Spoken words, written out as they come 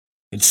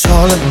It's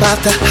all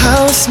about the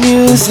house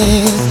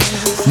music.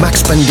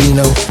 Max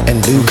Bandino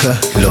and Luca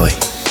Lloyd.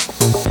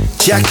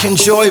 Jack and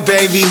Joy,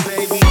 baby.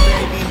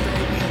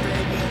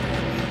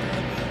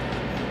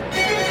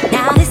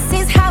 Now this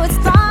is how it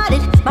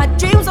started. My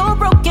dreams all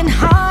broken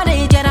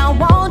hearted, yet I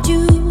want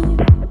you,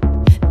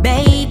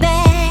 baby.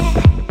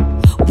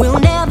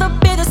 We'll never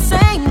be the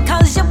same,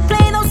 'cause you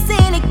play those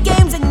silly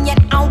games, and yet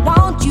I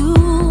want you,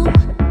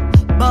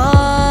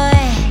 boy.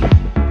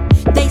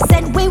 They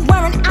said we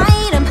were an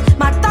item.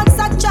 My thoughts,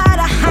 I try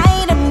to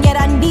hide them, yet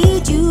I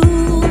need you.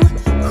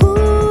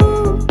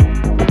 Ooh.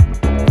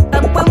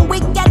 But when we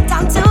get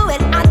down to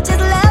it, I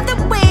just love the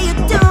way you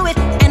do it,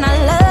 and I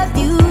love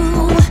you.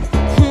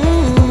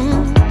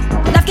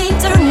 Love can't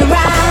turn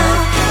around.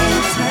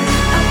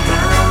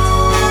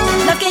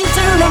 Love can't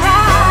turn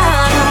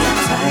around.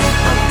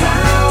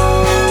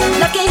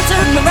 Love can't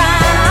turn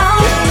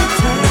around.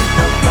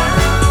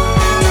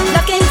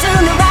 Love can't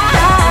turn around.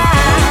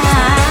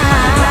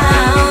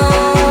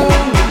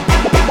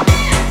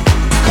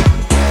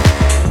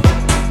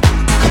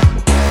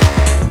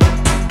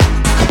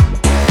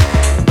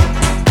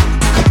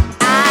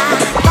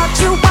 Thought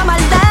you were my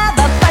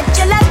lover, but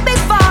you left me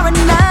for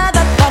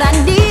another. But I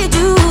need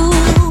you.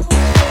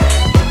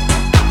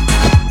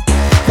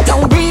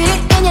 Don't read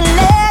it in your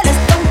letters.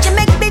 Don't you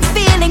make me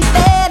feeling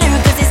better,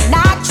 'cause it's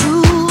not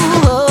true.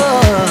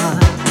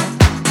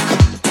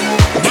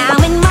 Now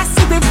in my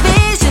secret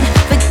vision,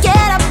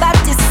 forget about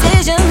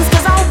decisions,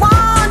 'cause I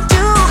want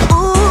you.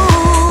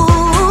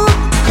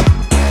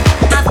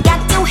 I've got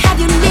to have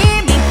you near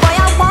me, boy.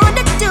 I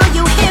wonder, do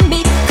you hear me?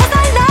 'Cause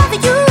I love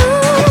you.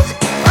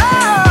 Oh,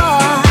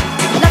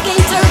 love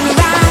can't turn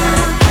around.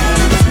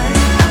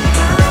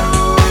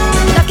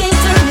 Love can't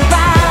turn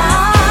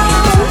around.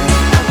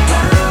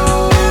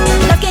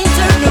 Love can't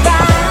turn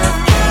around.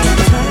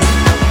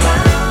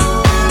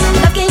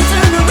 Love can't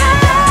turn around.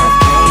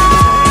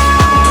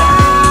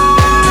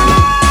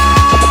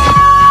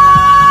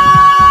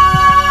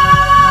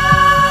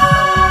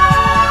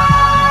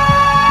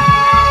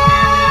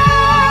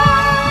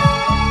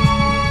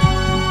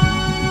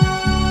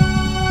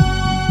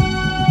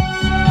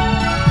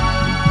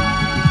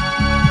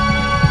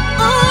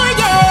 Oh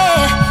yeah,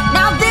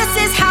 now this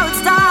is how it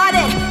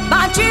started.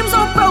 My dreams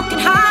all broken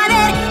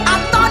hearted. I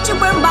thought you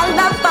were my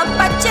lover,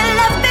 but you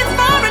left me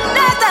for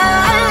another.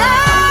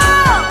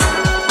 Love,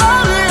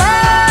 oh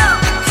love,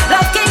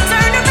 love can't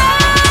turn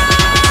around.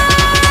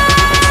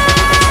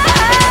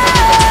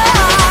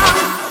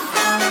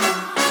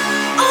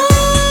 Ooh,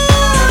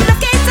 love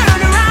can't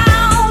turn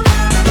around.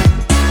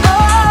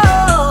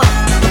 Oh,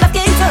 love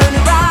can't turn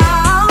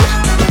around.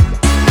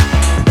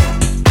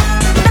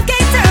 Love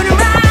can't turn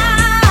around.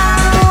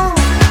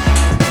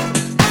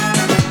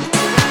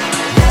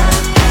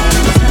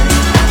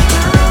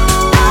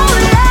 Oh,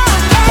 love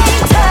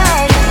can't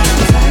turn.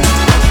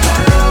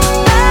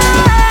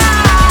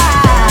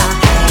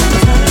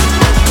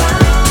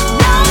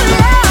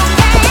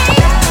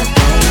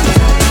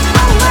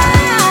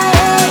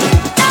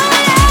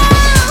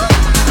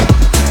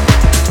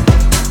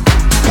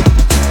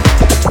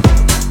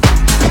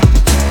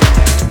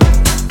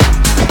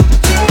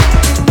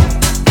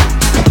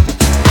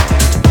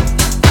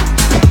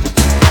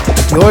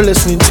 You're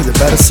listening to the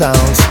better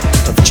sounds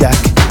of Jack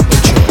and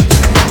Joy.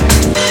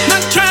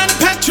 Not trying to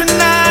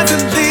patronize a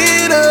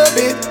little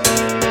bit.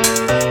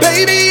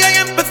 Baby, I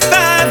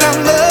empathize, I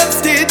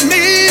must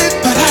admit.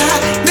 But I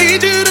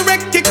need you to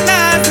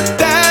recognize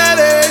that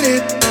ain't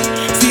it.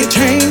 See, a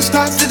change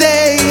starts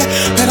today.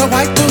 Better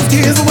wipe those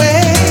tears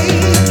away.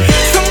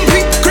 Some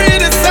people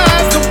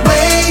criticize the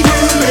way you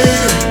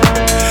live,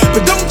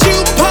 but don't you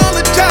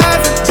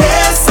apologize and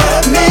just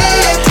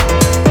admit.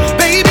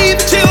 Baby,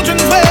 the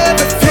children's where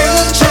the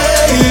future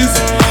is.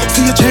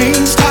 See, a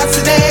change starts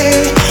today.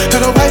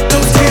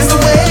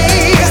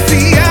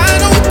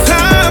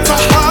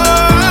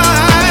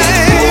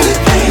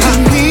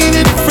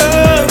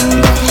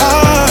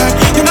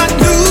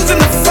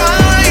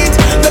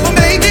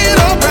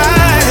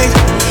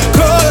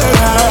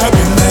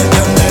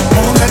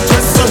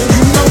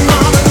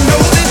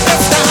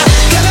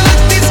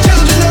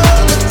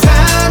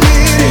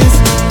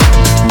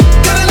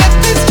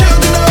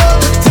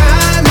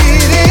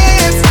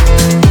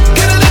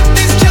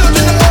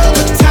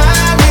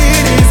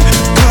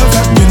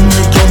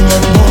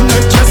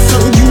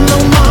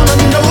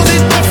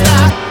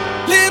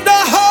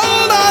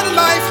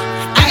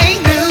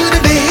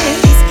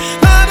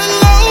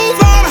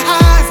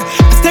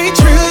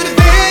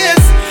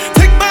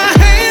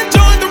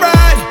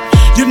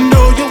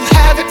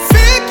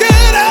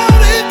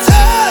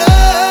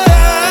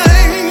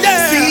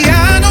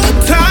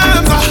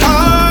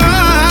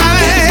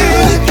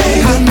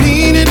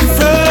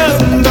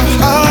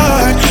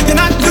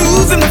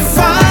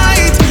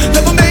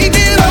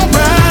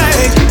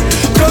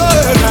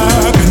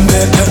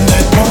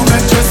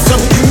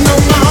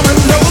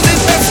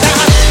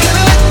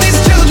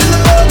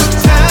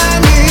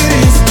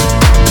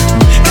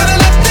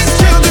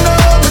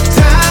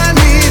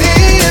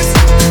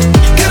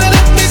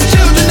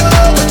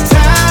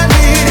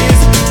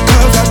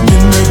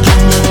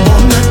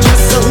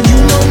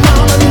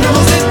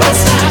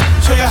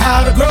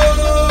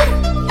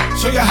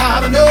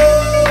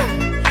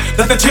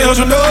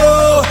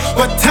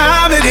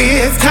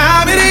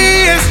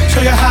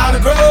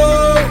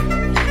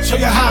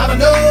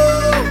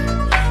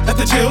 let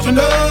the children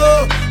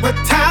know what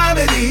time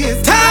it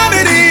is. Time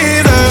it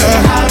is.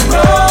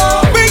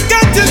 We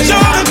got to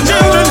show the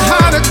children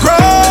how to grow.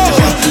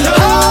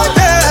 Oh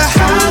yeah,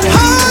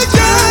 oh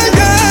yeah,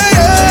 yeah,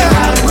 yeah.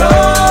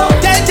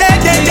 Yeah, yeah,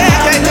 yeah, yeah,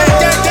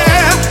 yeah, yeah,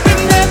 yeah.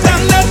 Been there,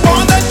 done that,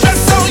 worn that dress,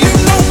 so you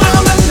know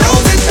mama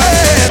knows it.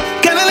 Yeah.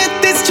 Gotta let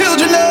these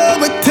children know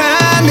what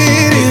time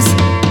it is.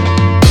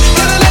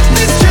 Gotta let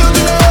these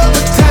children know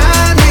what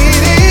time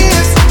it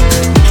is.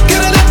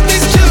 Gotta let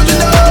these children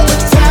know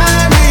what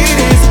time it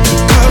is.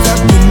 'Cause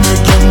I've been there,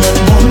 done that,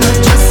 worn that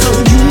dress, so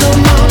you know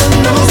mama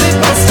knows it.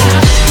 Don't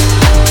stop.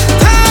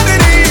 Time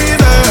it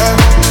is.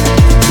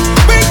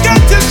 We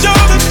got to show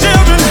the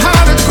children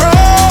how to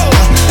grow.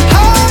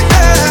 Oh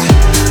yeah,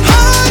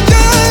 oh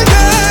yeah,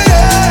 yeah,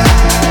 yeah.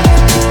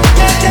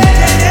 Yeah, yeah,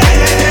 yeah, yeah,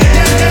 yeah,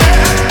 yeah,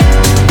 yeah.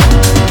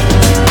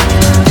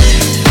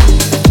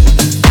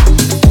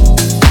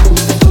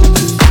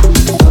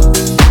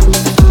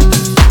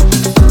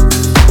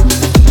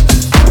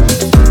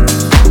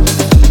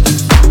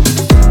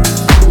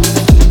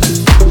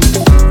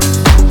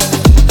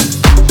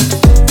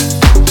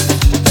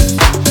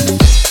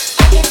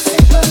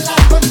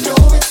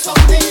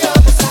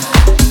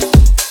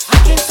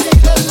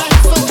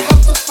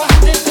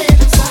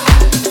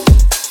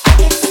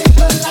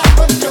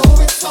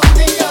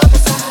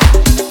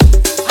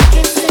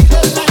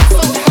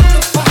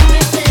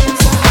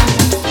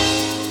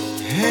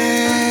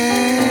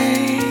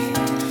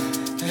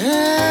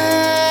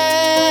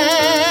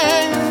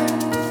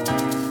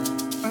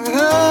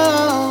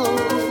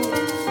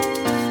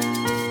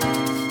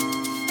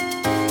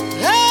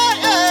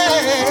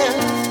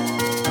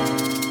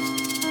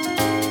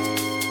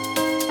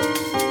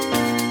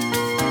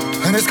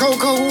 And it's cold,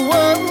 cold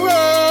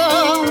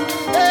world.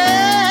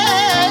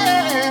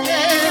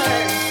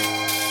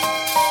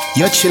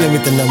 You're chilling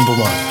with the number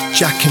one,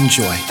 Jack and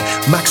Joy,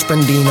 Max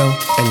Bandino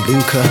and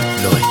Luca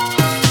Lloyd.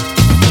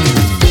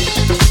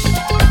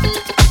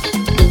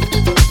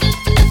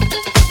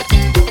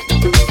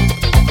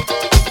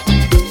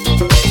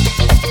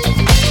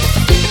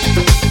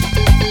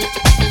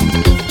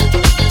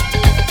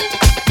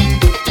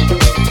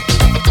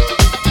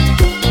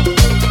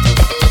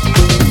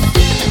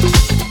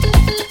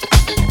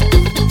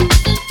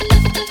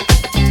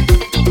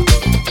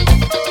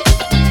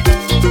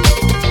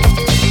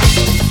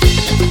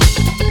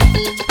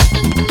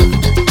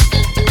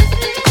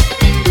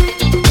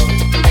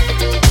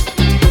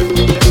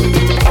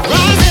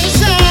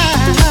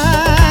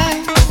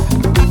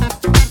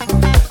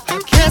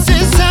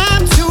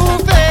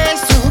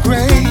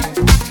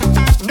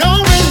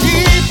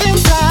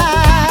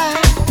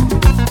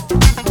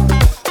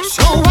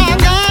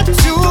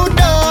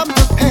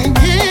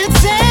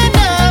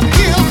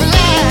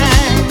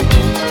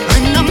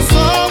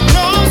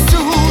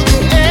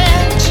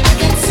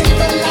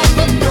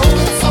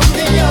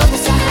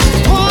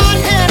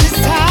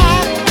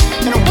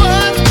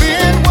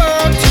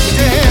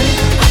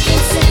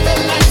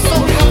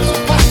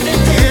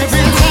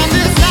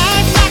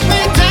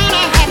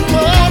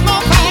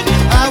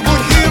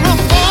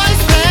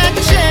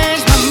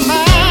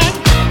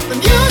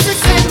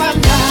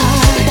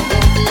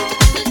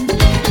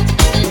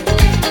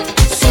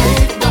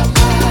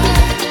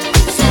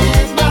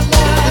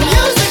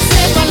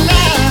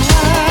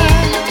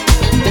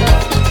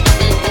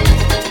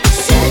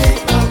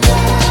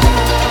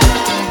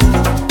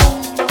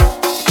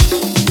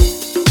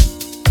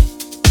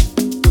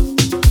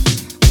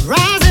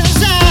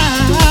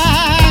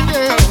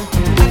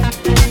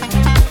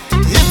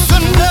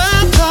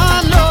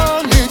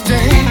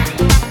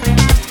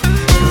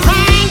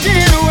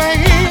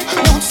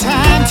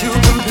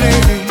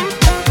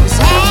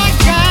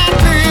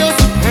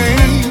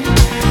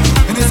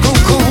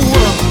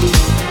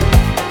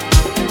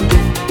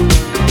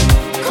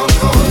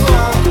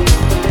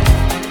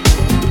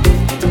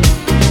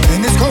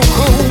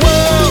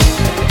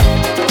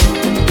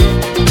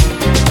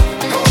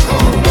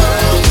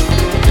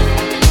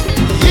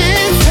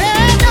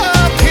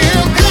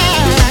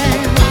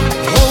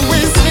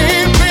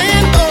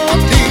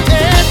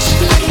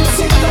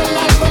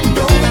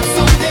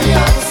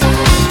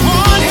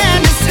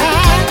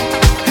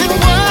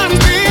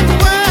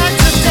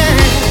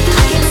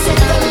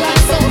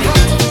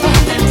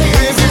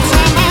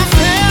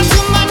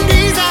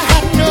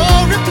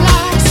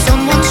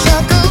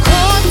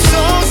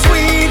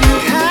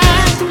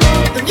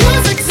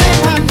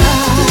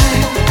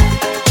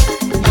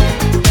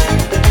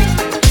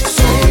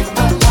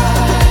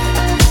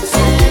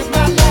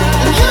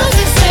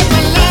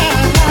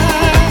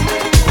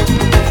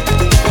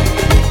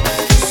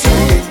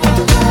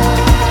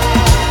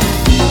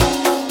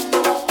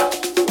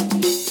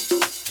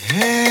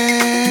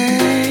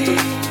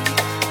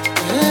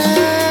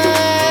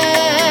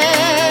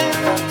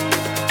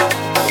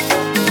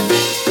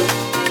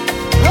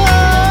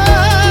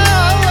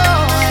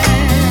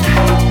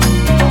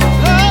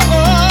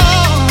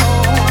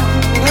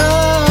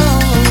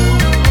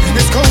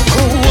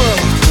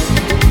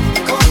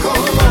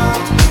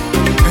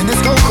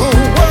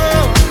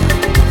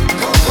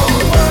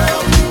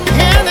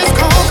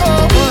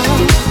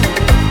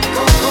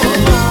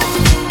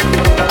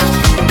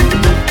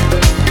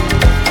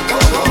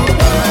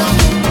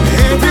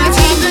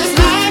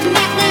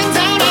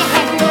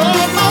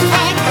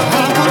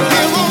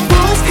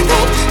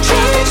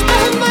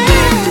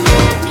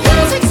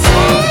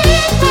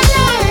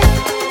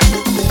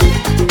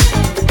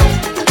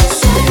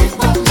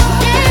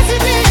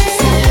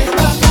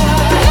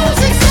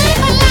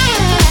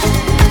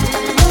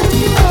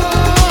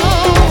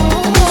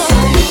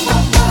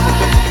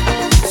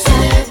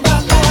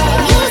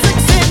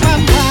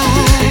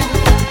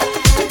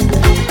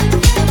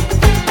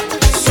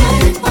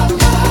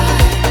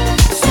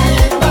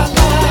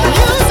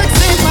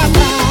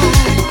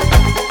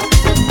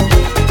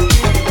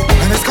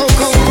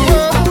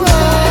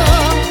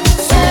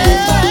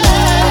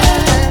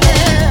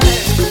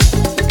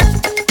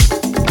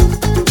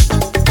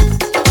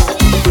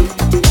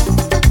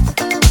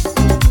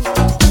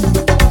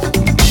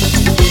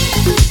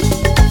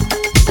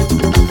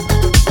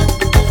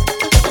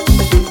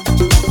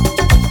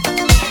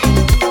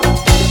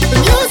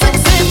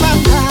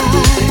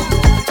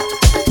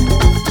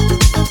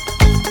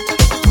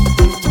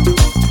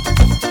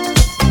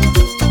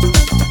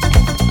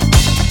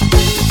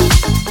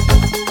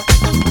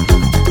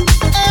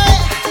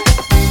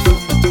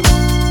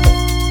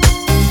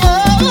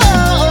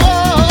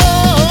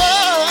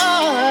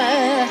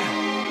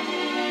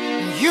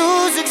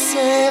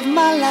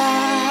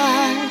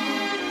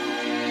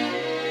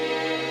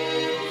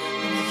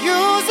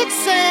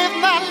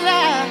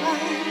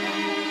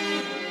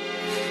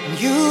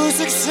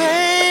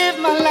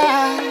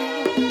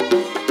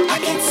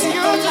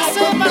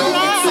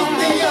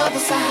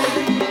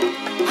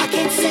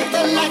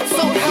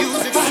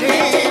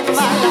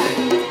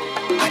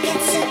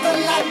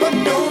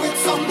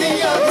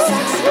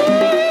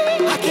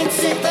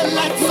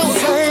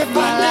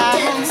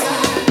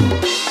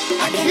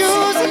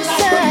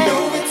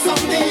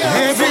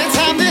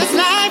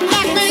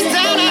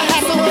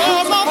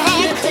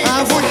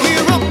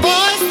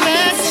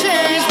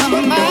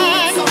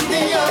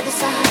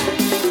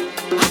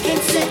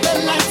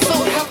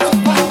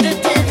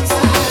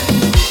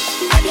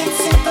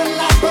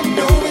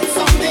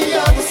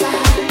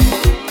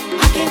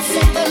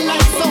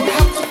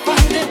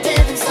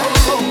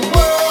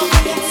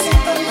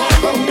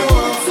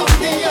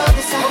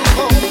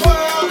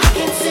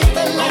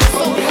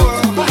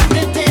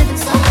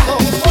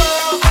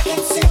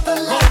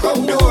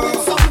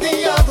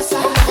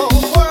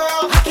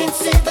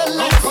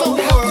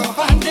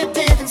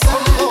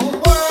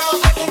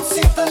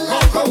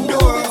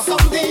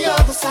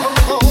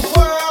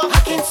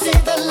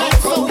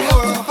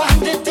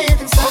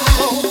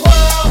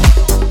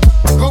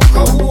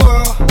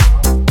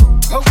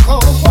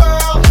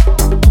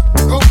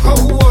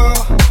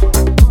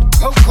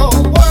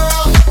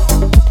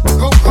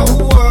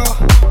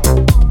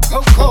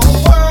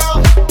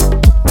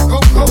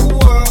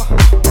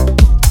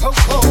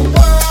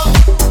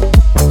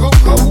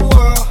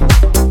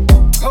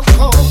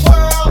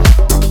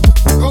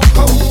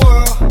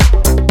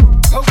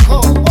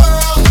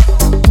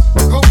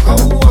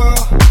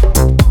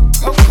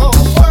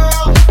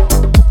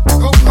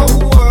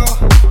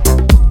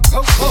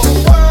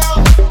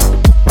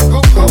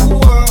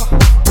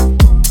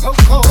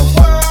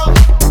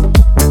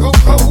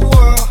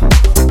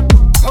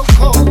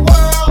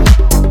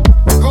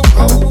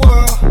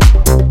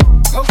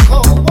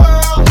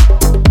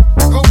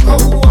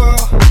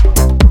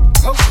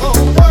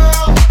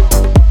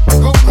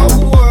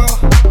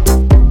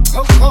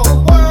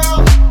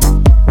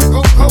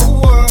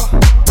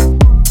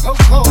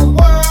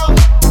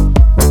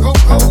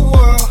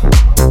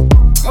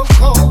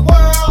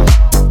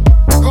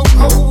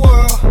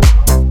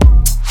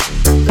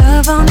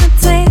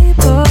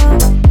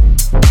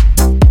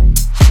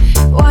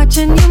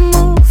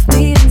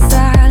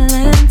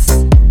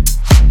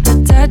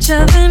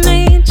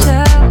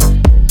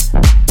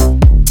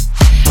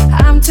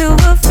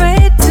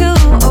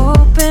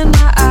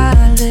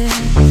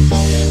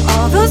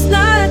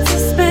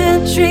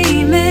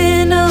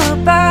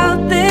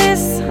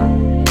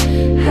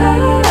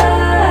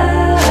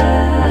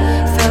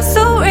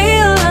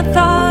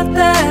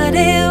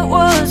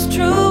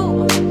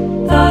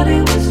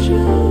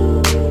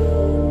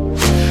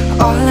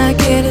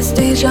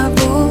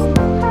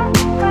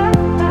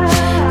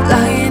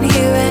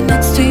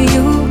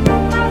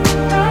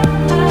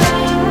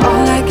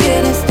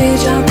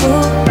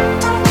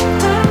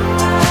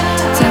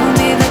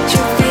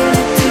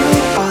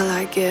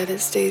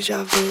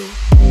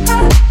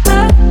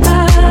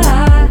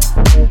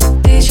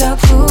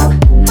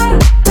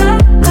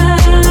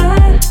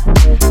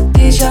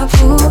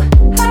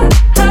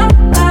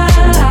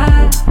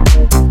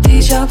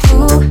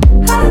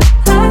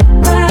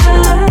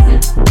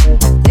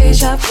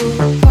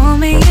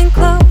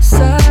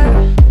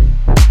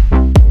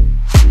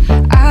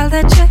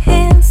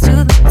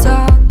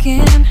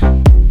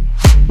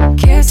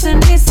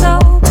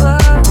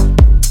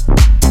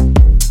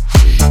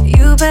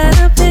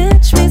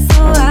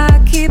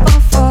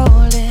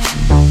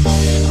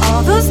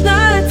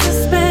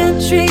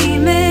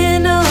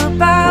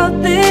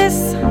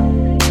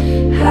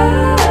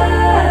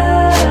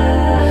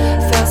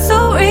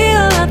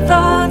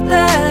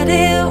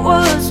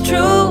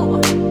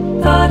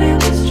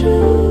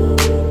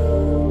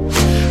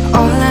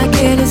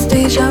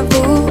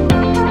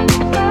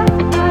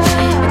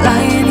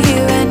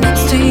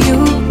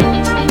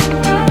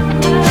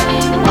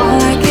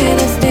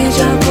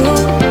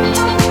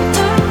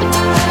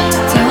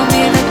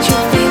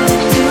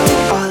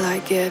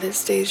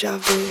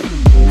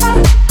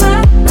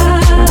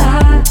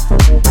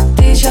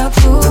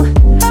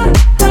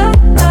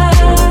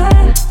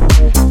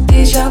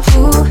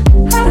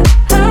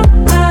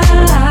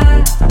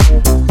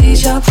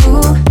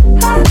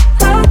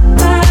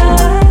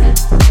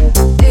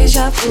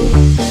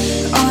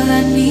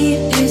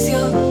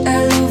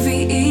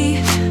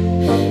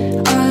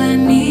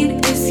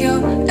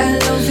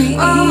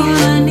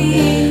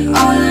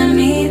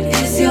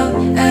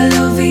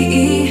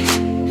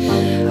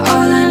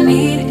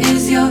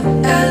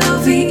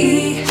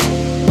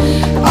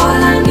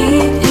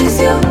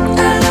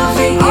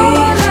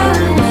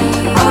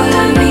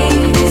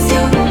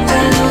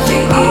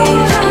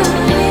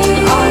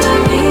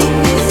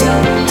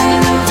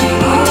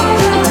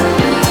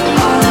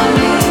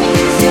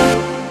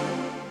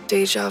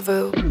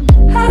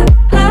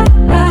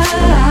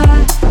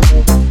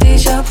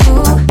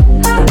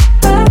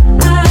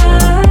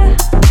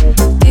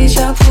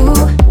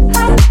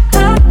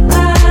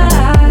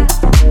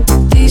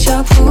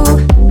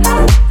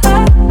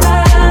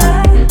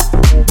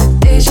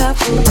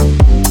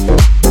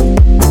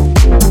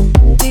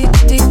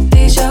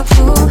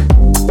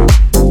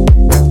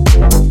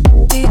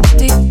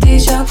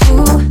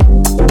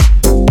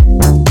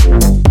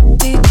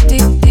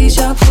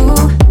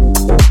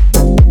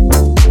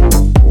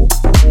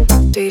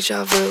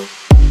 deja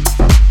vu.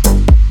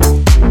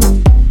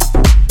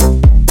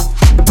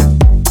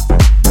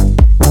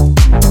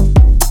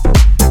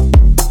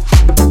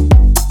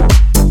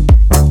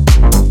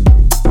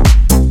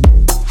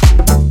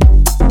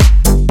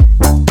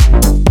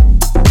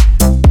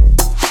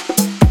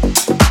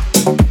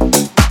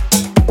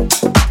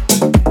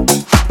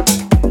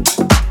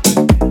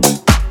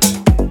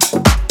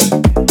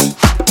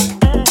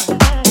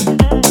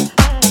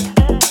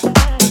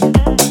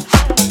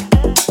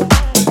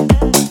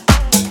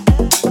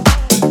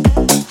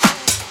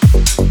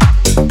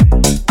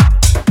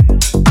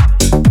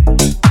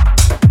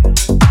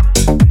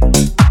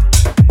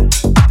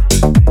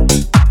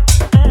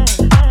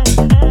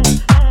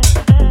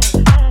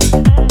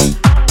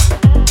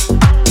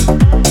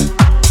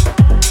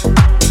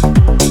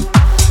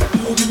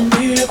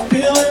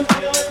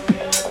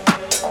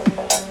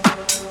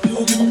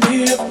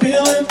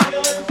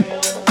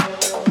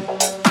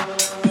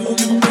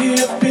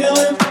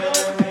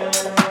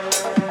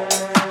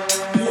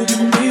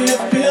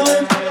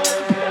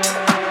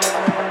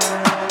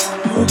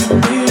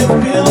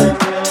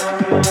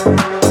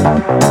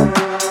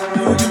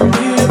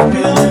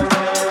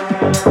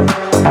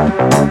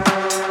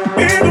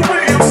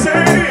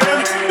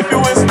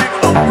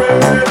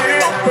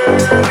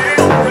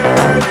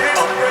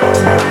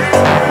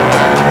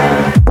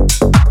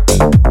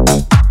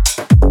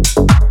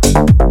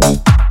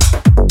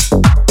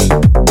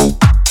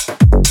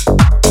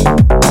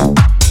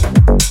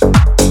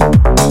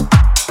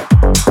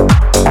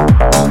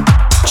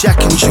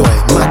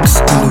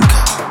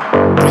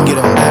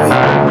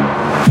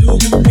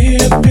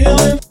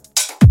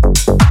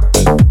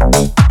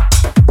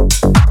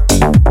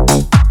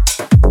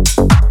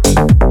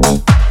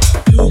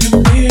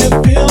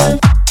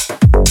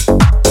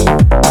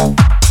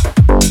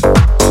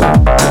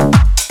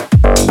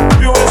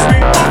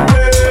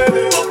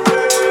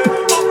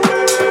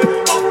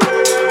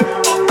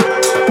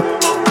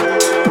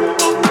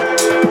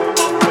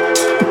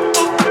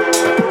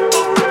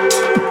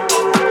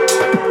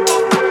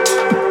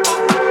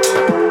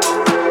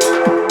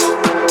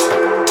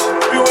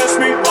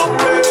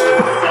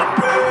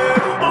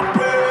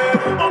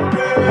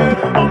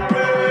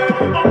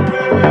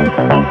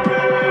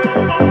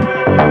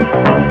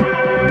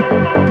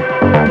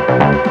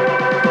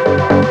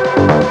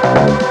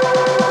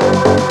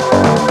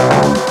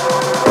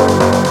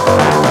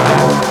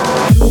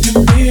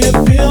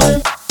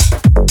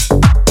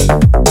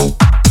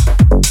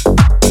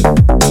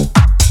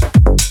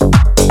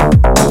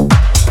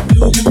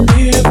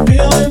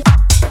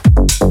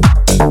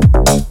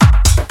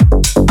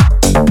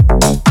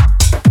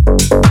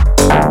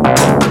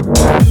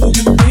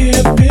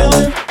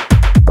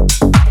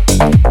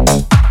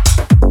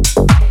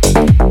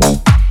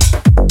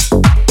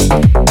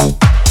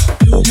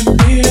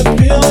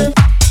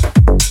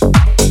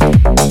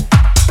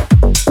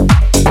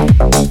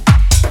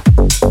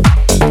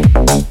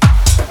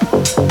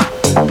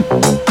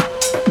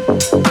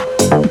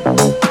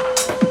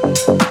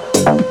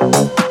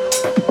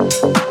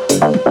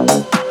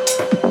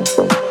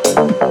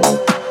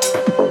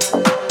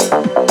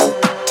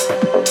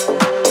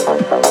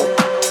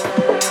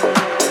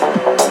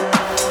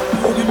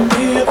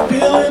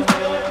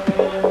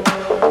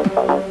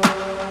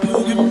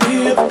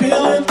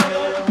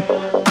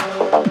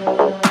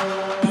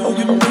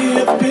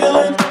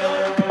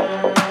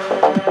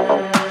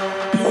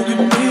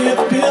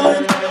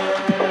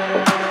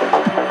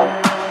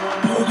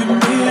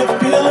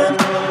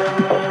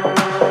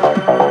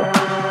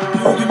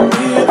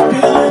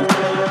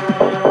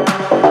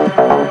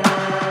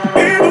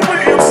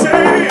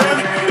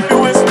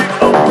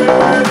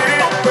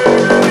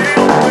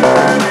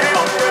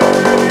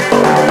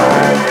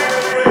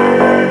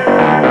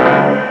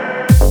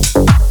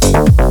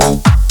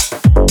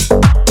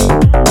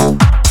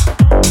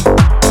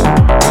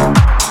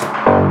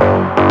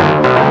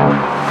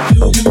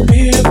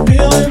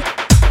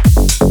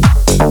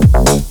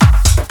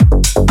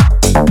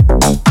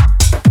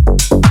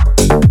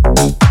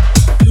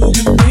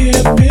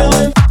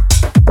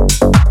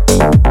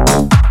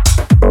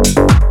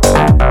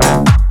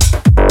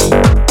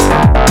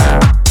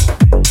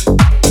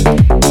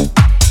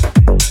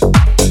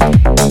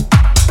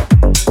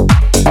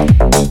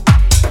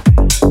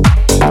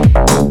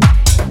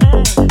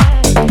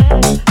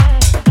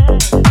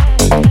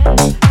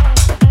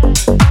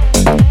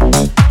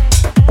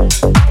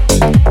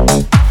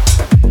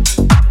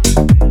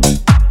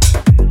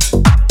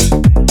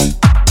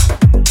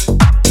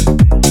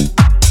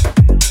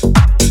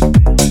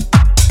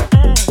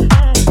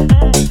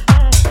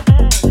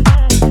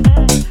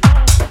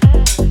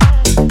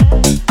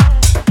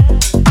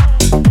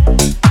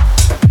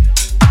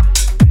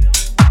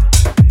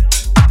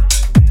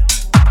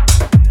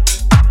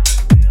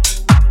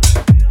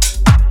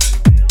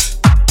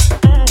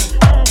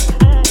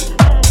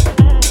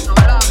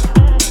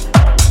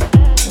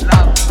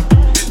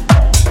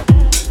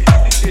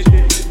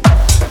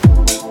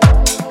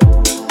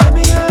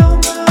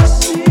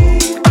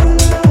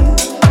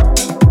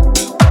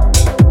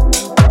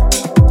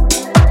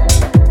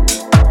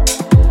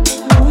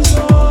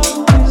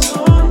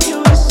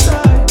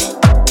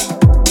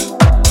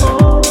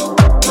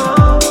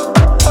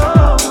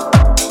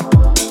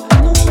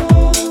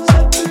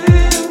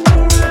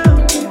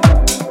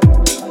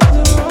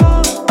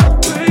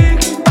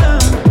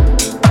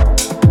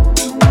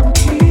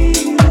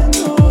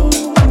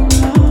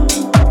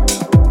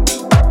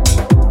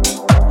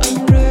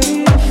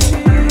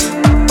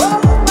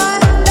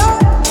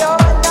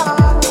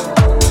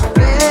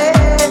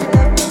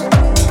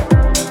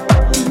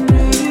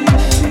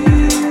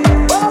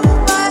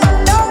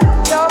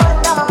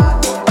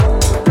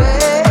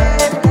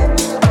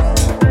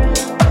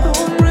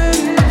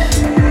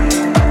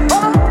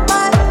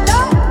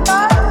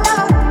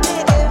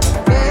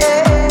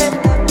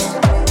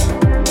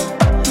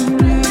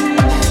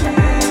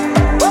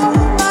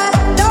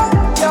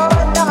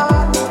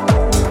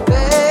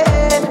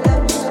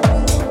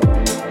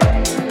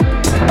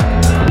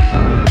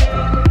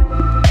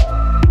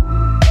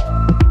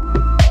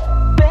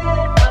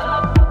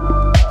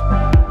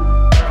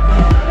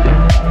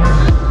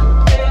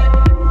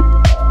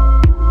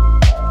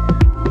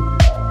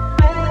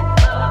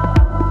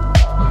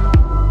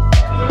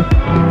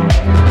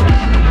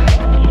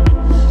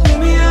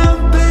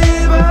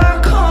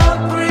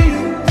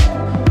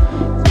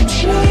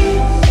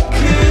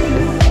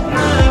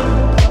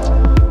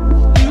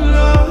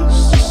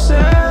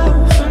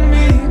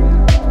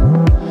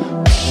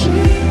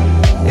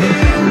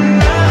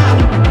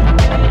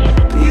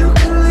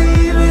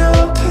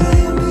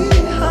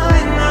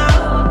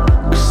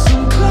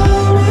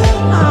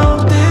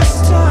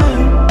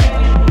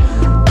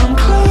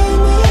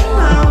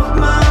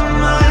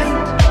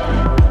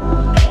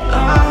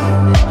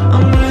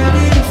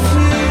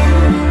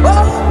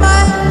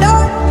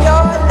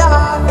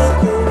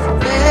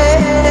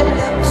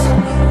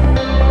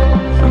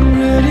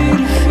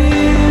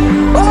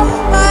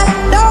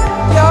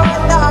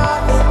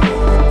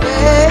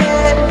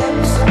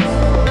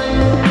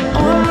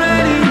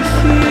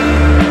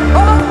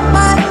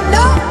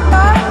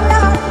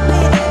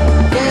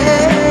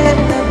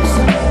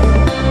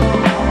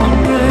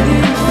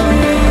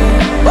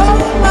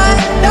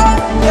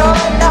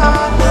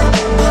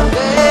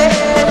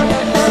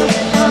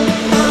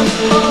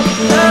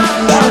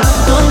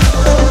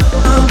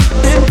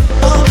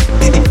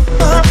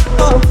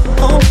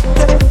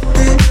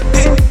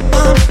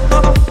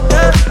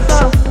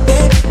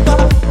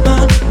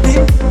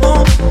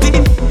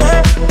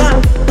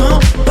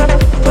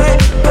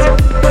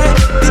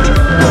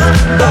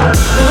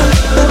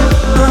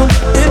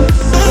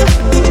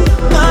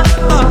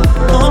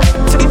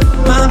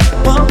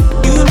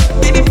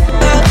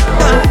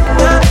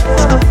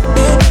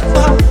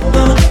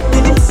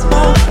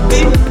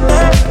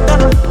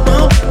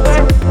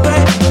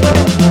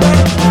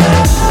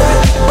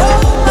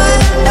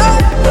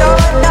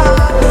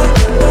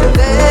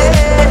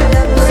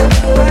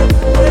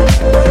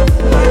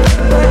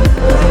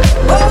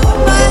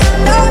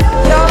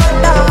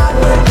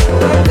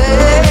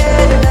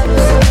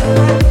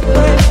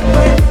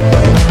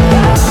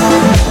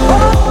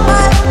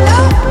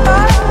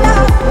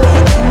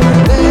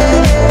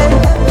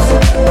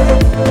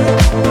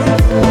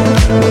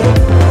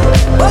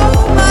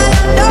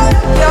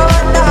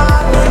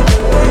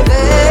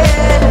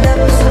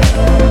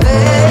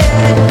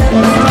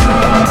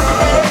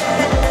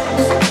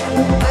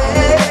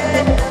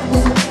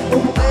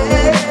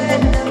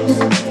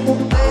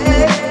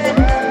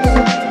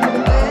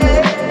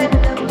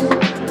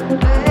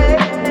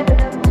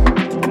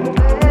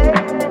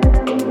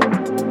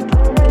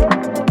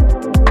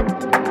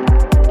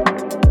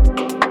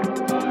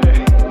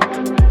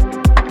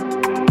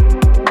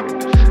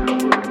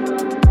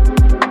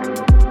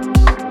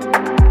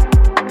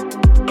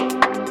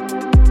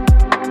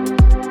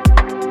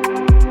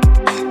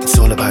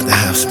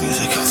 house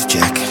music with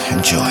Jack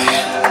and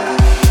Joy.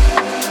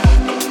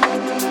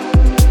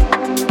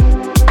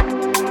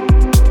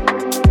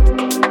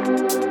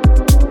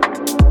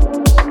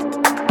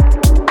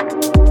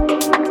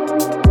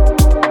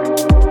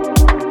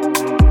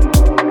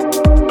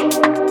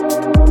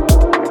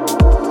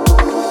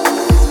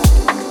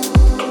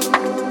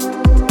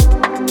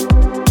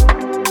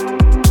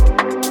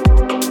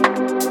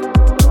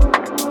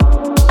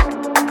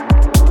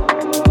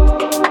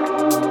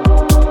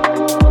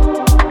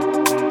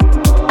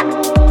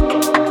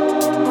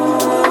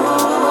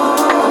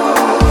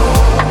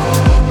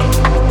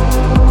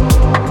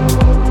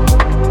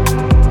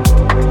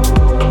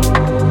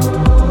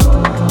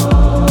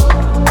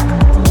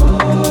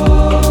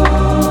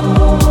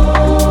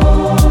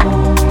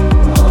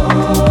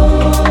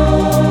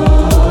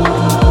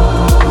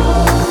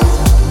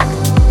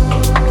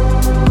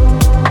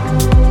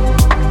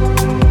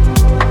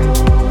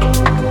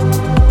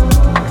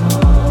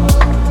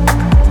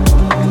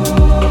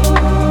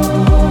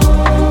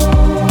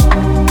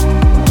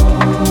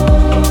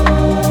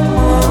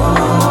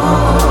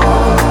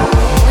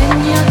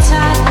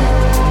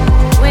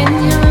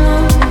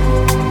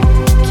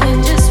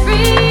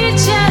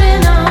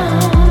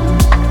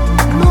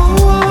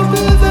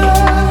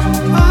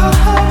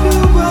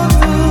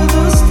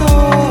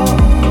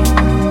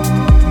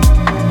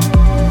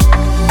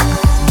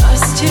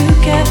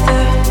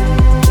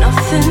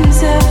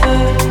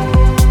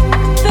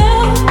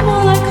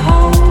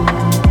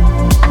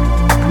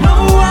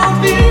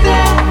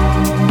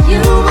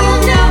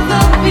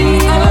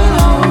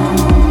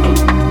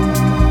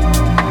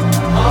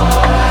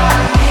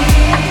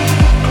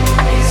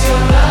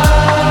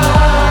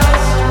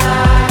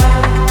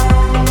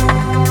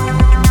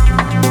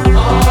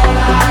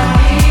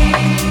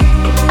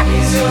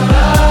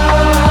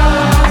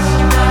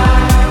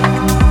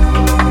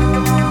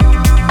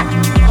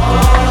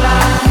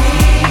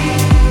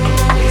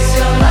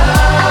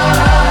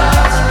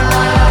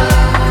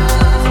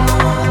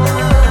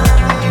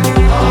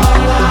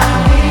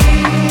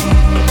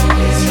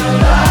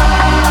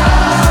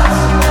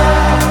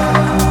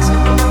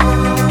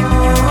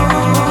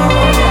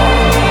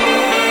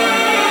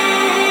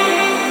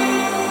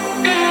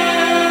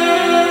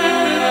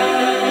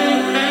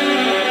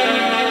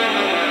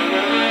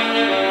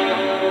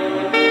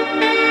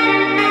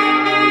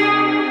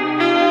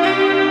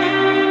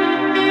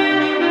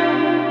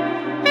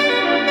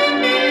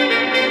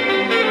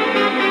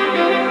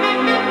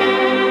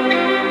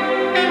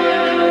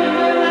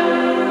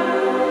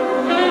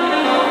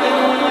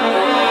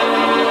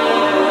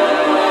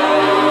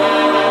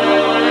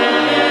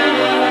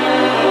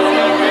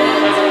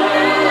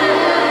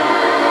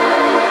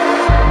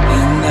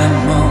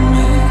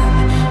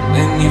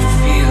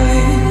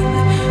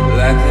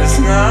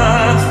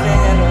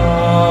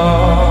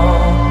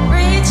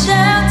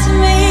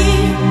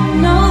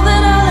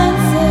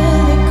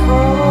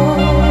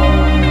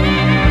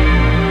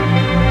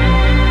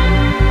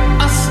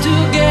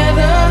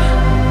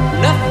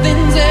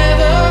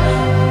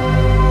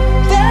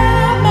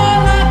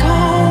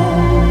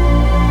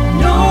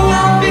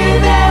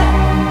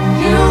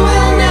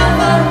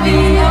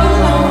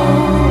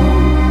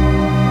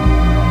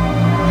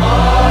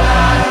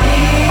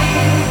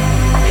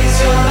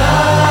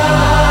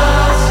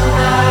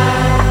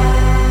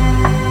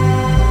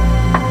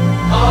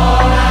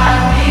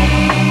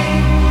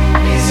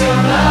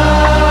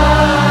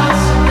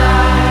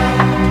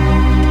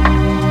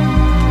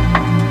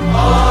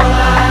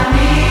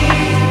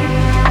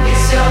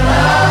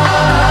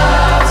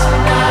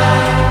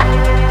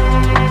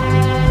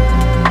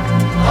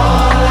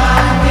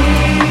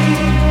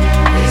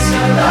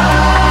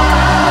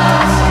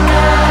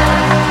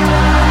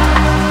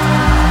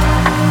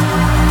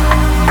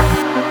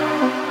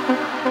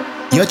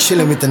 You're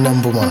chilling with the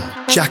number one,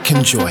 Jack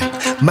and Joy,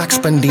 Max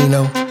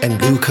Bandino and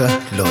Luca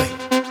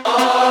Loy.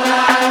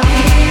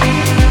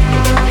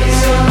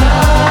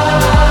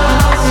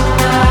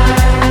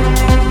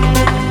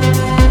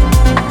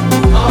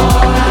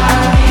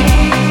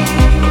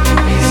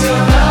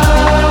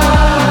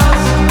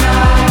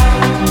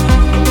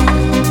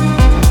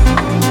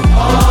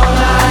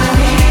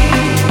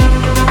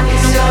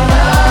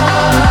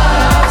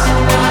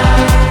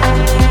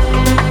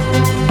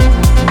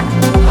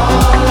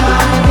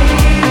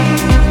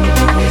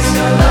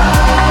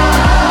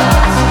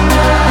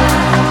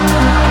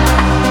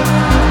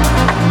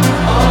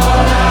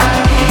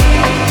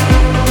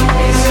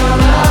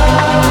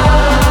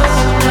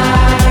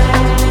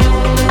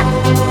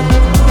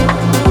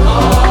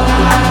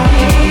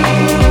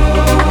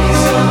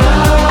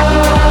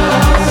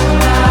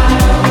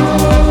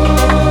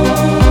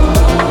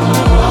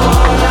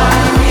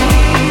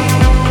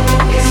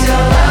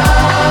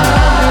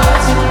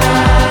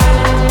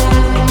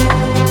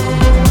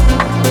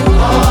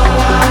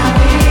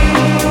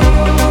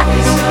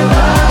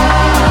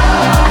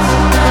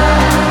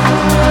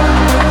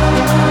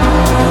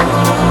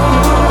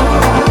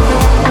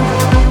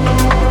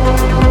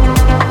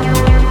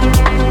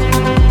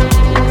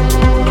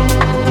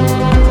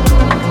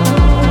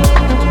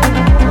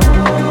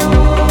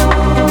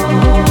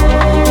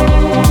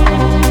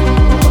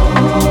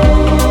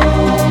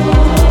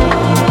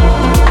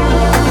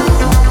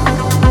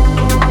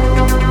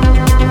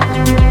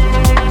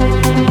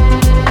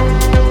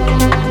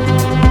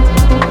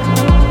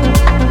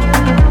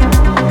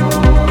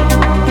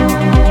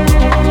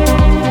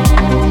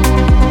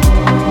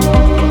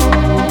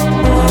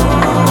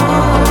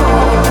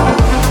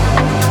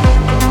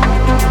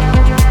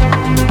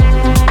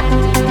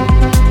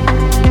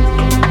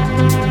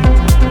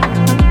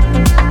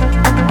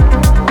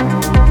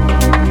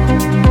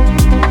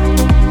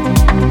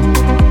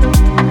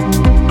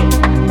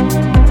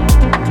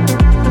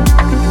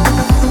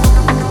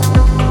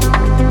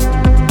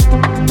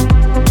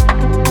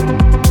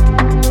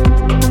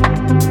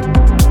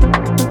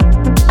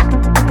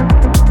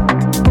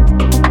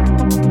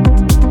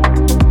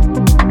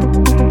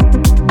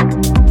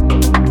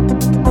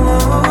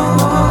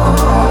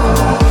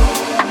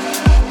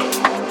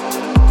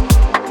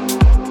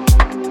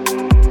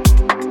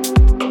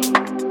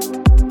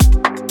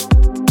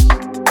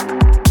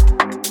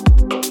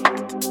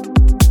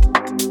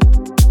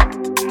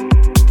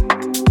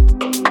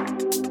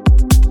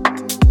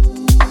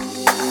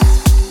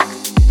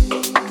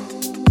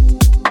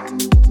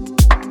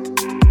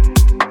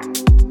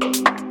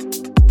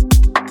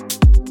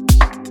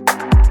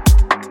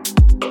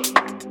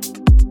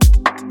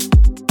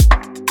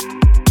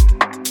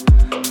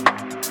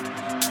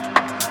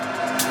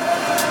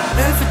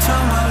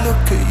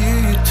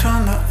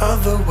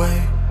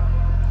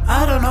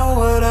 don't know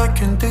what I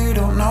can do,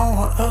 don't know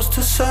what else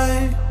to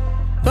say.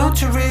 Don't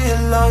you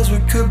realize we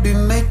could be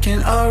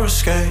making our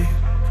escape?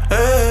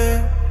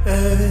 Hey,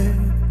 hey,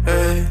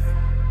 hey.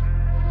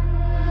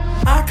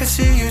 I can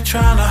see you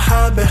trying to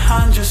hide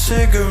behind your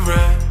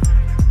cigarette.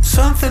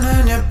 Something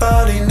in your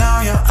body,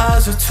 now your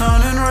eyes are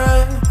turning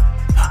red.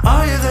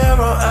 Are you there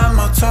or am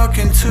I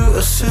talking to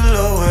a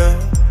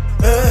silhouette?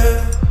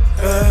 Hey,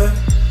 hey,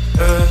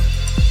 hey.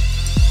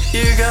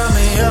 You got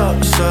me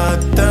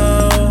upside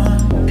down.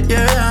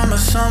 Yeah, I'm a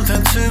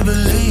something to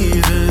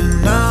believe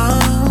in now.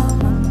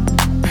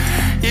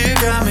 You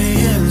got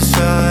me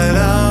inside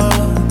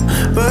out,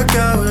 but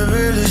God, we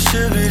really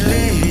should be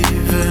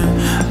leaving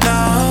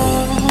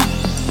now.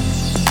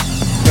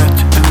 Got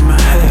you in my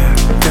head,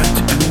 got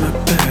you in my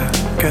bed.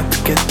 Got to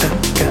get that,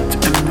 got you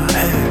in my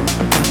head.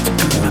 Got you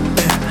in my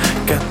bed,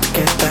 got to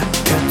get that,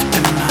 got you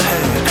in my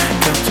head.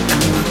 Got you in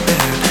my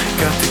bed,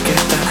 got to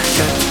get that,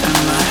 got you in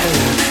my head.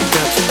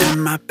 Got you in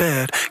my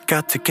bed,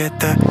 got to get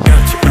that,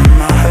 got you in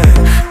my head.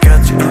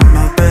 Got you in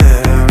my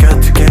bed,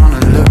 got to get on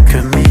and look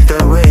at me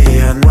that way.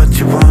 And what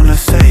you wanna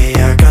say,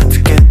 I got to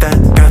get that,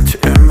 got you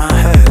in my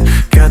head.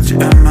 Got you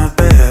in my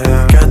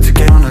bed, got to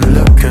get on and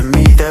look at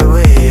me that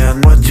way.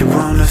 And what you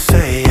wanna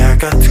say, I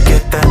got to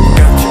get that,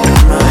 got you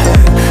in my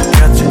head.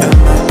 Got you in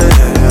my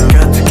bed,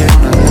 got to get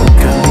on and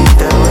look at me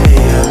that way.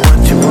 And what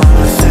you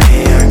wanna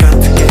say, I got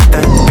to get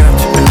that, got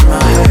you in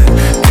my head.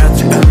 Got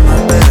you in my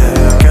bed,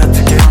 got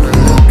to get on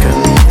and look at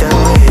me that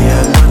way.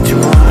 And what you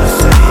wanna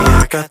say,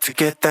 I got to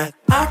get that.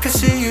 I can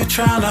see you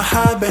trying to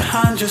hide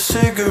behind your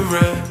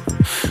cigarette.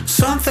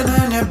 Something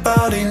in your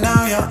body,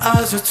 now your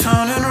eyes are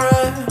turning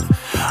red.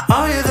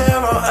 Are you there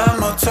or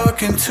am I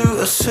talking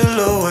to a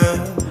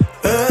silhouette?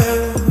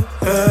 Hey,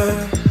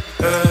 hey,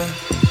 hey.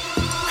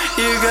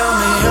 You got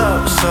me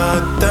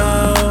upside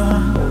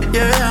down.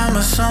 Yeah, I'm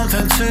a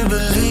something to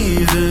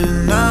believe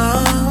in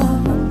now.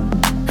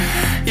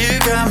 You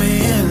got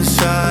me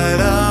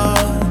inside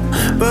out,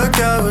 but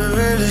God, we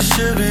really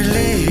should be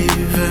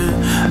leaving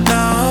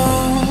now.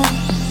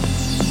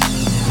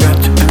 Got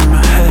you in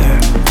my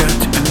head, got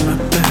you in my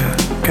bed.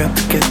 Got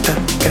to get that,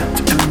 got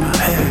you in my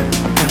head.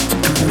 Got you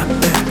in my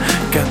bed,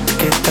 got to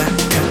get that,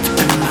 got you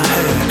in my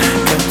head.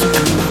 Got you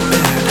in my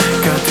bed,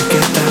 got to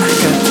get that,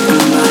 got you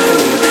in my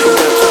head.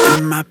 Got you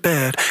in my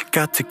bed,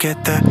 got to get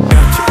that,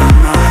 got you in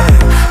my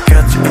head.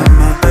 Got you in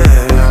my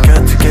bed,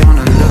 got to get on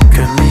and look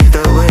at me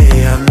that way.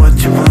 And what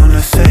you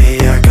wanna say,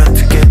 I got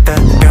to get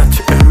that, got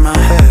you in my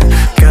head.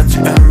 Got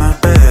you in my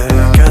bed,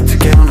 got to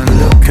get on and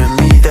look at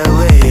me that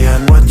way.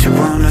 And what you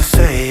wanna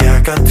say,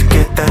 I got to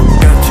get that,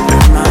 got you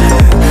in my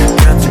head.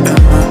 Got you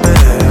in my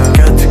bed,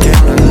 got to get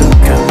on and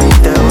look at me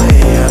that way.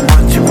 And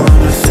what you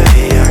wanna say,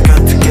 I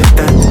got to get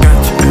that, got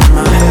you in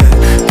my head.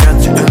 Got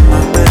you in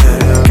my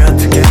bed, got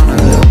to get on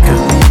and look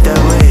at me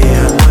that way.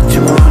 And what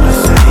you wanna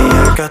say,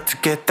 I got to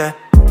get that.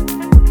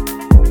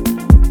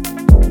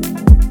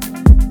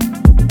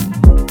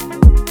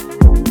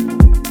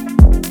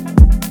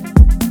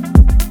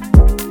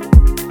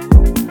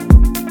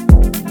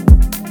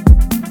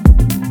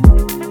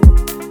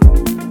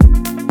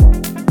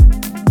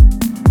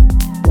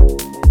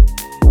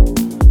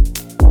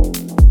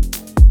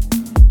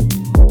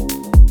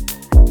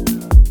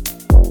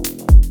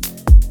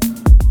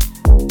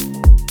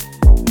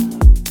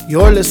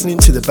 You're listening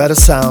to the better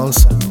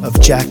sounds of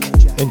Jack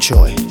and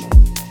Joy,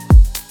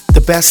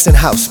 the best in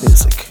house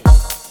music.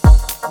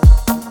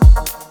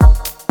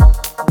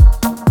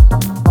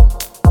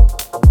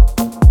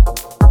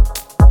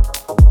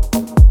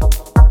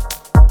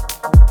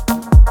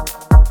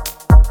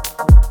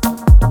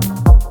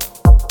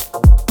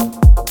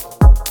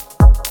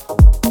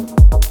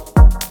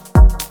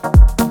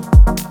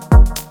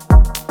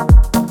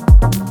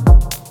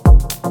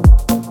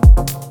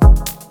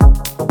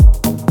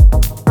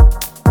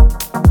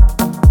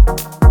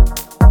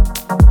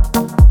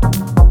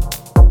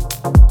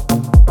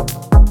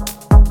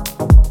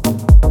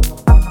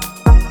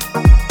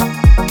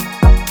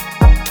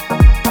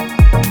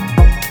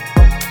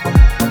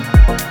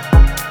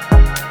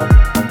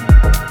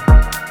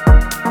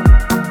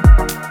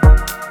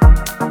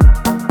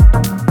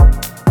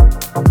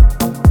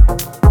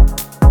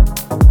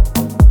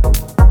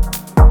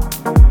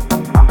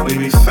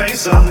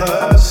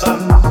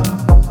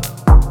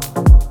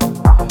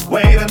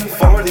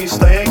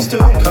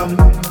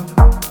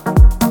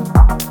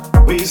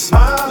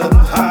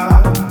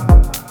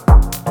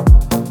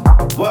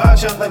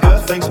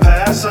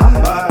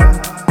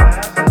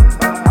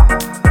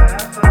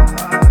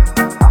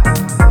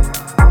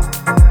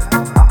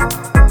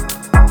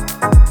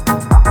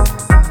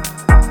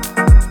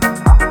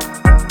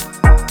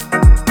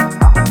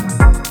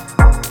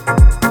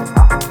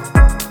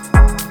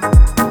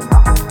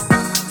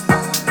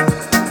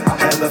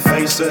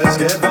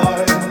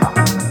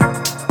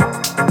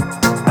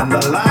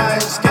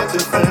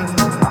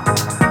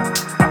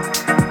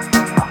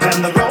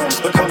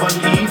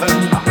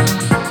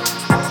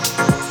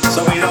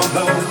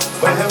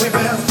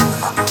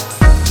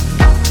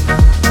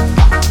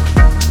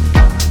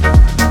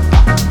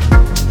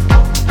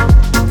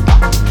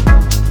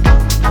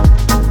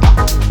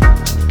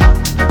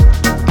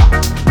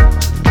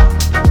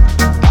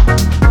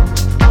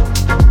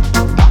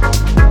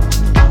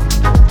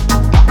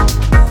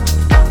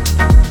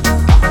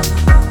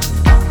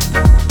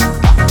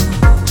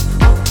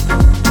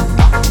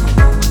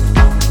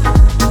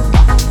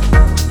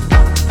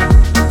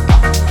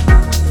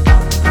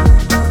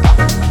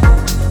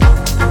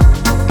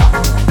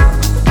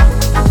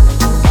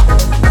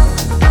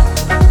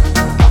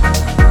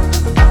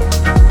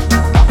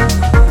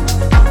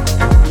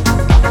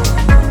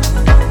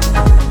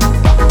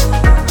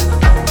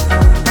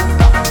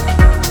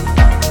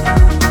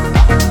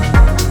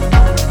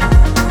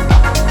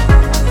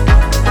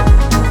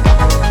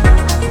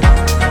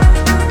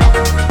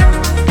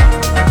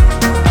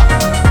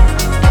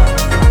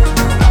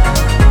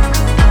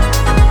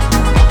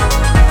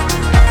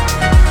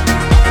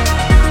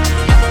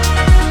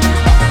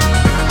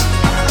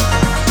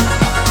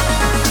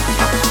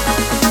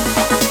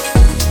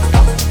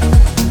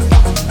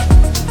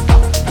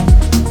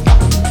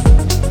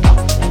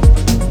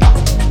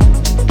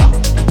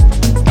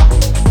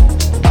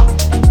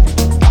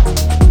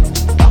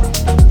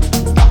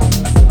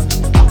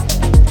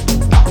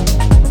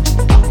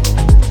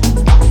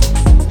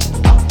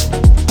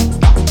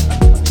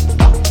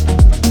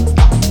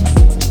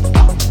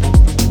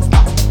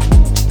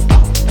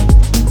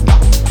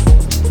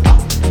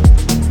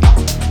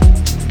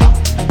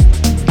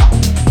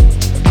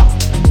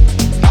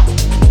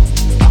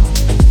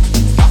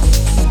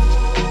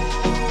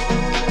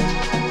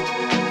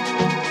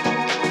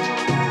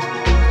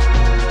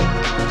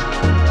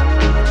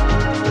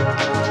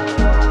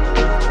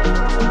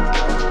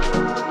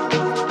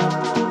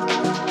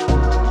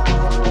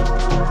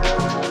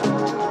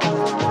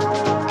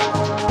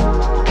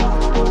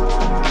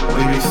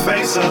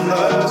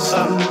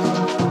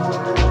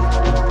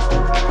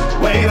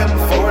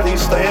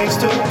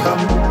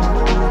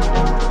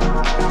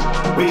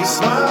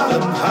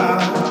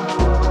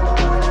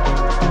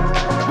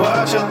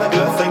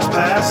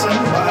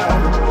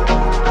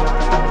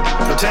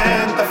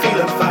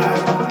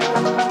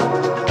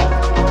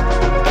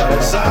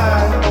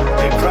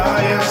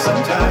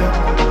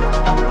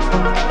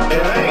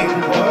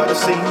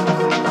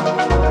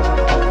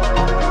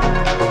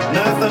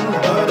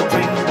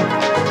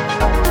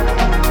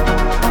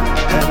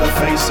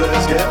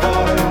 promises get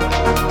void,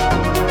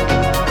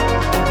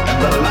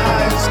 and the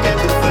lies get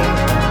too thin,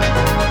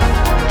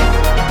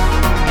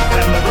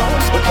 and the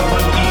roads become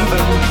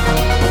uneven,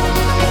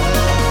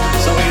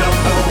 so we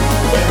don't know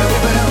where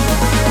we've been.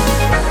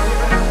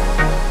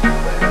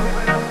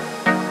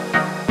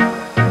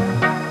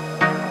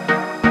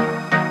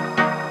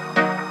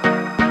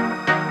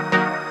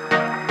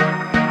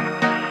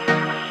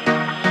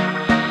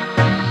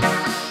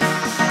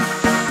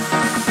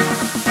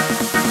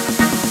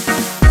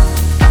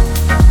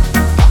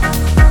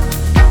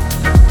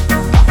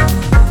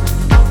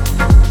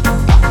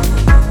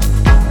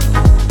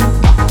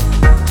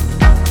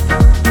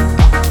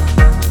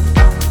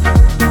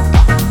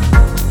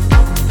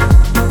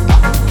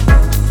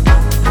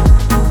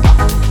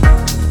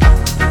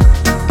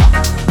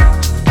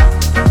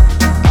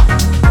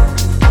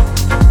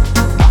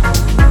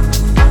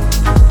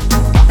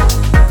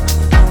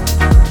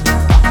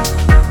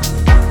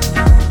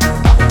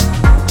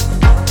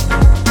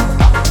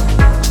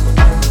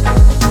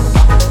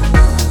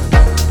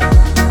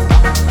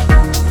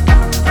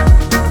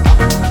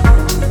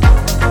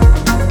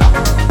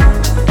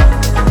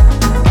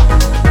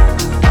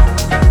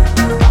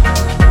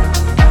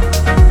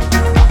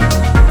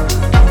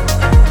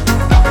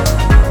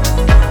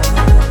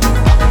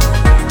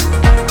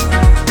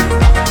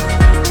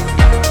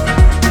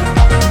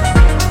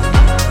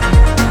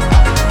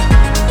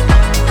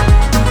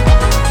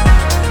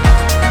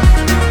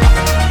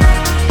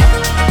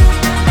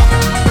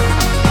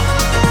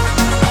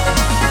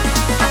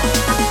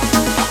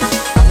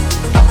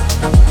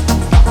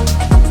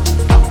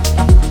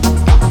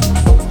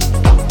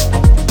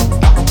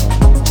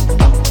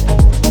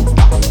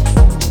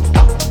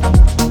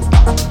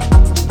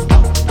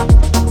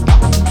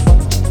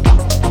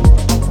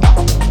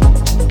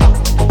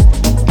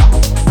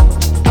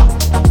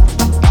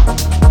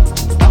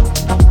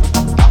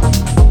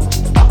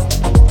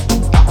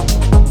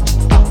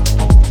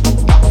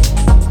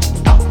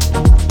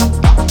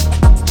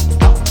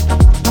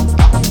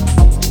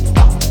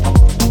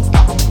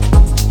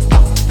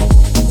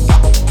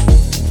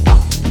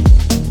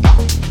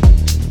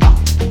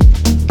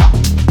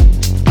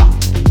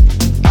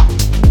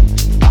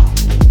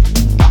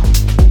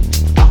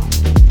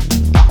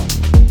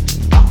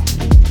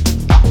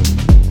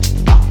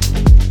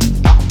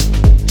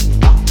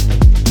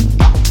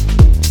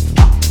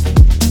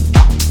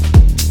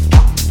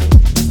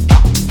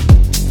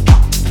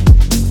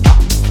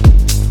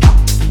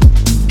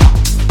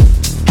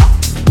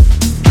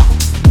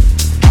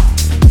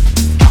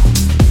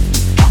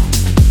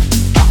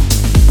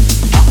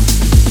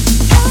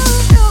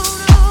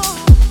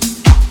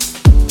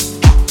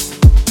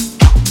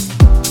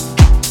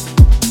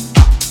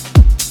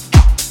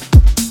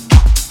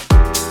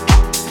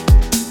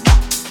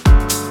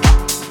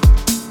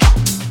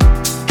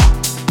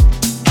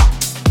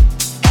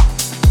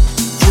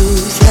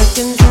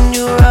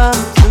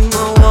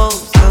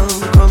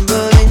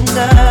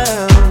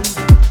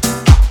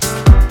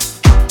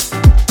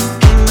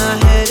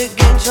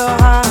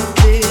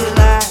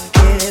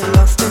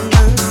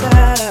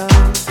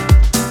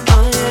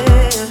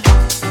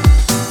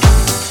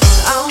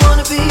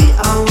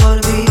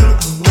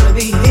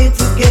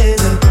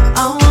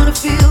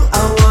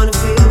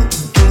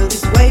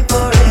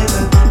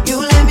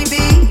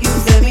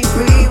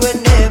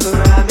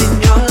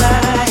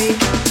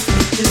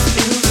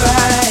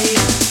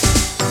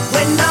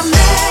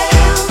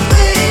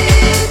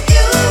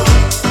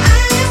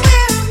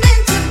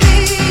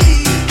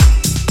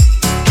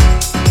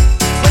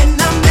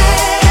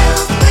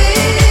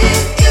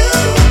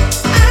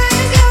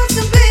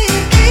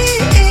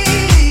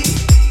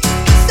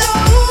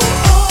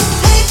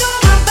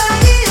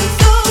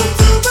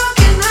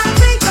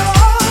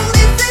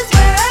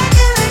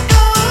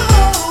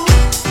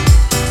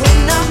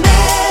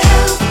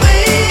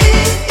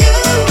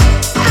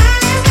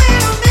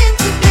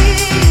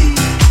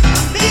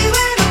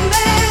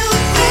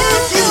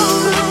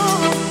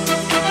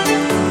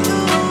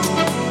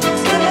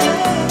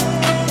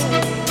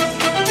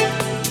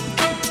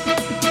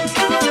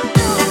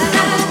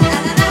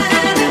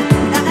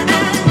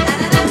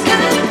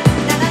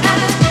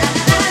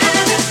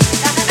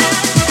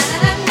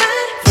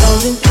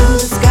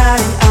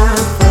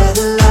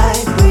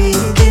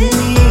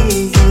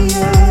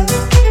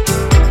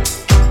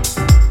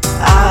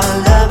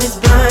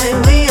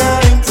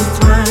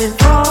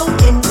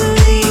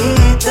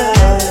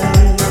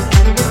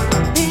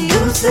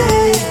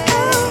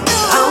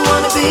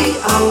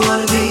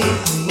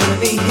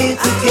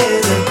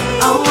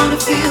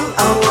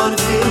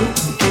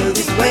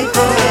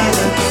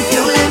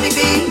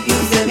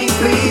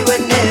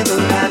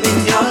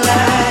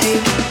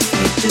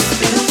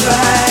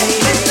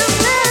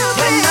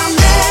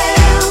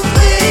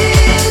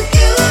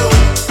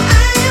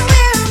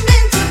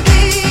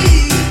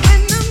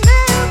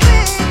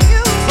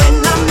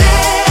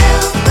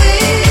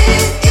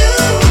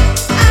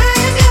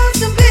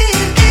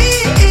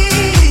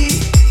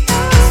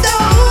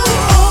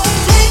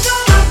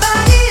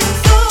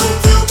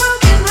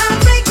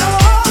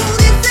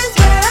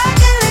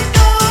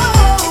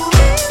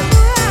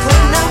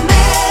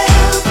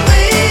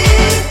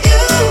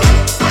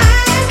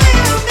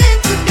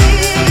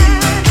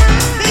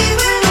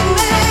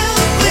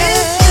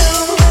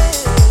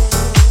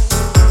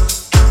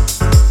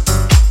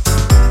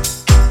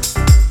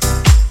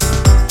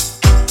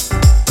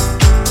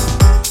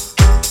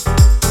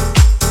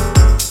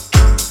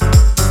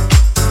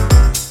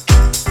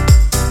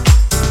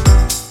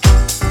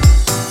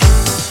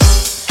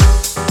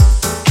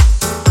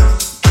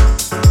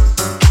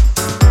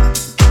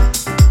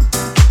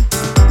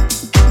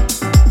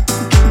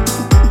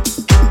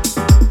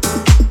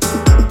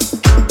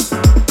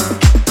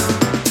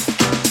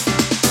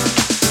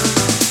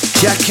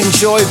 Jack and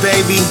Joy,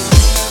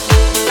 baby.